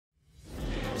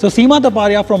So Sima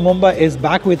Taparia from Mumbai is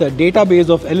back with a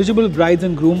database of eligible brides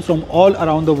and grooms from all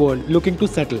around the world looking to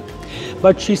settle.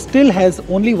 But she still has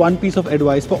only one piece of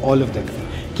advice for all of them.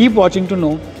 Keep watching to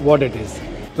know what it is.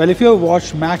 Well, if you have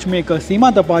watched Matchmaker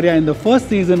Sima Taparia in the first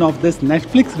season of this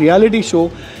Netflix reality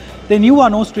show, then you are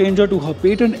no stranger to her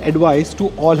patent advice to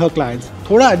all her clients.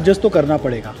 थोड़ा adjust तो करना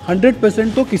पड़ेगा.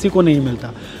 100% तो किसी को नहीं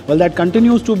मिलता. Well, that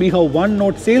continues to be her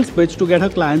one-note sales pitch to get her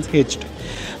clients hitched.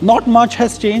 Not much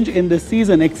has changed in this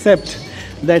season except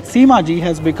that Sima ji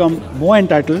has become more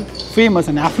entitled, famous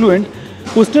and affluent,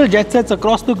 who still jet sets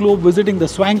across the globe visiting the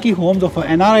swanky homes of her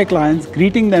NRI clients,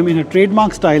 greeting them in her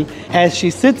trademark style as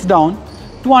she sits down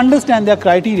to understand their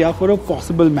criteria for a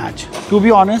possible match. To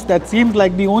be honest, that seems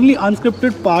like the only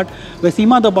unscripted part where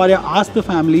Sima Taparia asks the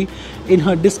family in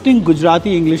her distinct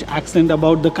Gujarati English accent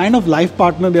about the kind of life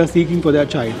partner they are seeking for their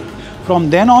child. From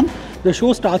then on, the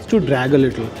show starts to drag a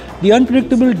little. The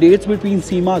unpredictable dates between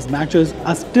Sima's matches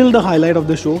are still the highlight of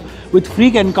the show, with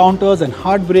freak encounters and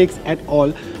heartbreaks at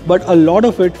all, but a lot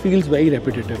of it feels very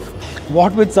repetitive.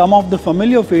 What with some of the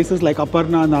familiar faces like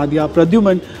Aparna, Nadia,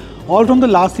 Pradyuman, all from the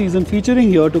last season featuring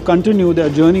here to continue their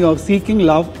journey of seeking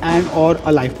love and or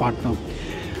a life partner.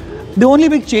 The only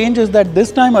big change is that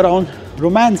this time around,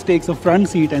 romance takes a front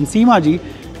seat and Sima ji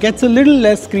gets a little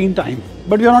less screen time,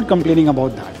 but we are not complaining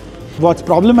about that. What's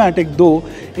problematic though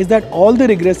is that all the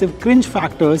regressive cringe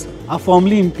factors are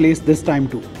firmly in place this time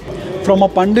too. From a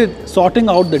pundit sorting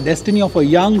out the destiny of a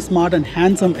young, smart and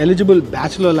handsome eligible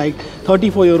bachelor like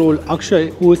 34-year-old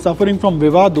Akshay who is suffering from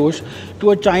Vivah Dosh,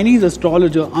 to a Chinese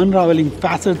astrologer unraveling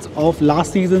facets of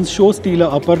last season's show stealer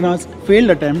Aparna's failed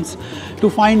attempts to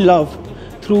find love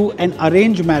through an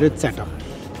arranged marriage setup.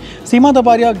 Sima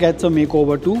Taparia gets a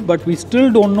makeover too, but we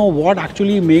still don't know what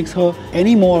actually makes her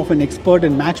any more of an expert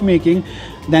in matchmaking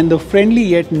than the friendly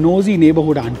yet nosy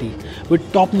neighborhood auntie.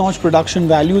 With top-notch production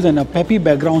values and a peppy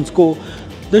background score,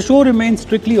 the show remains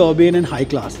strictly urban and high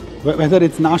class, whether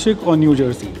it's Nashik or New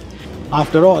Jersey.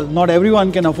 After all, not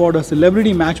everyone can afford a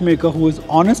celebrity matchmaker who is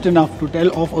honest enough to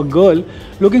tell of a girl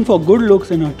looking for good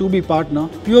looks in her to-be partner,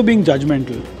 you're being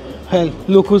judgmental. Hell,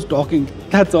 look who's talking.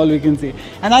 That's all we can say.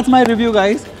 And that's my review,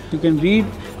 guys. You can read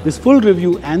this full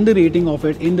review and the rating of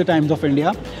it in the Times of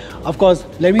India. Of course,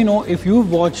 let me know if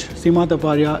you've watched Sima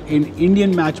Taparia in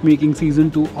Indian Matchmaking Season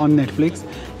 2 on Netflix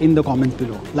in the comments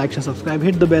below. Like, share, subscribe,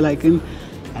 hit the bell icon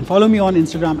and follow me on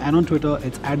Instagram and on Twitter.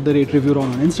 It's @ReviewRon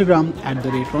on Instagram,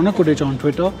 @Ronak Kotecha on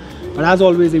Twitter. But as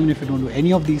always, even if you don't do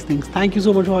any of these things, thank you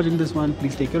so much for watching this one.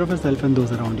 Please take care of yourself and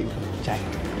those around you. Jai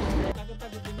Hind.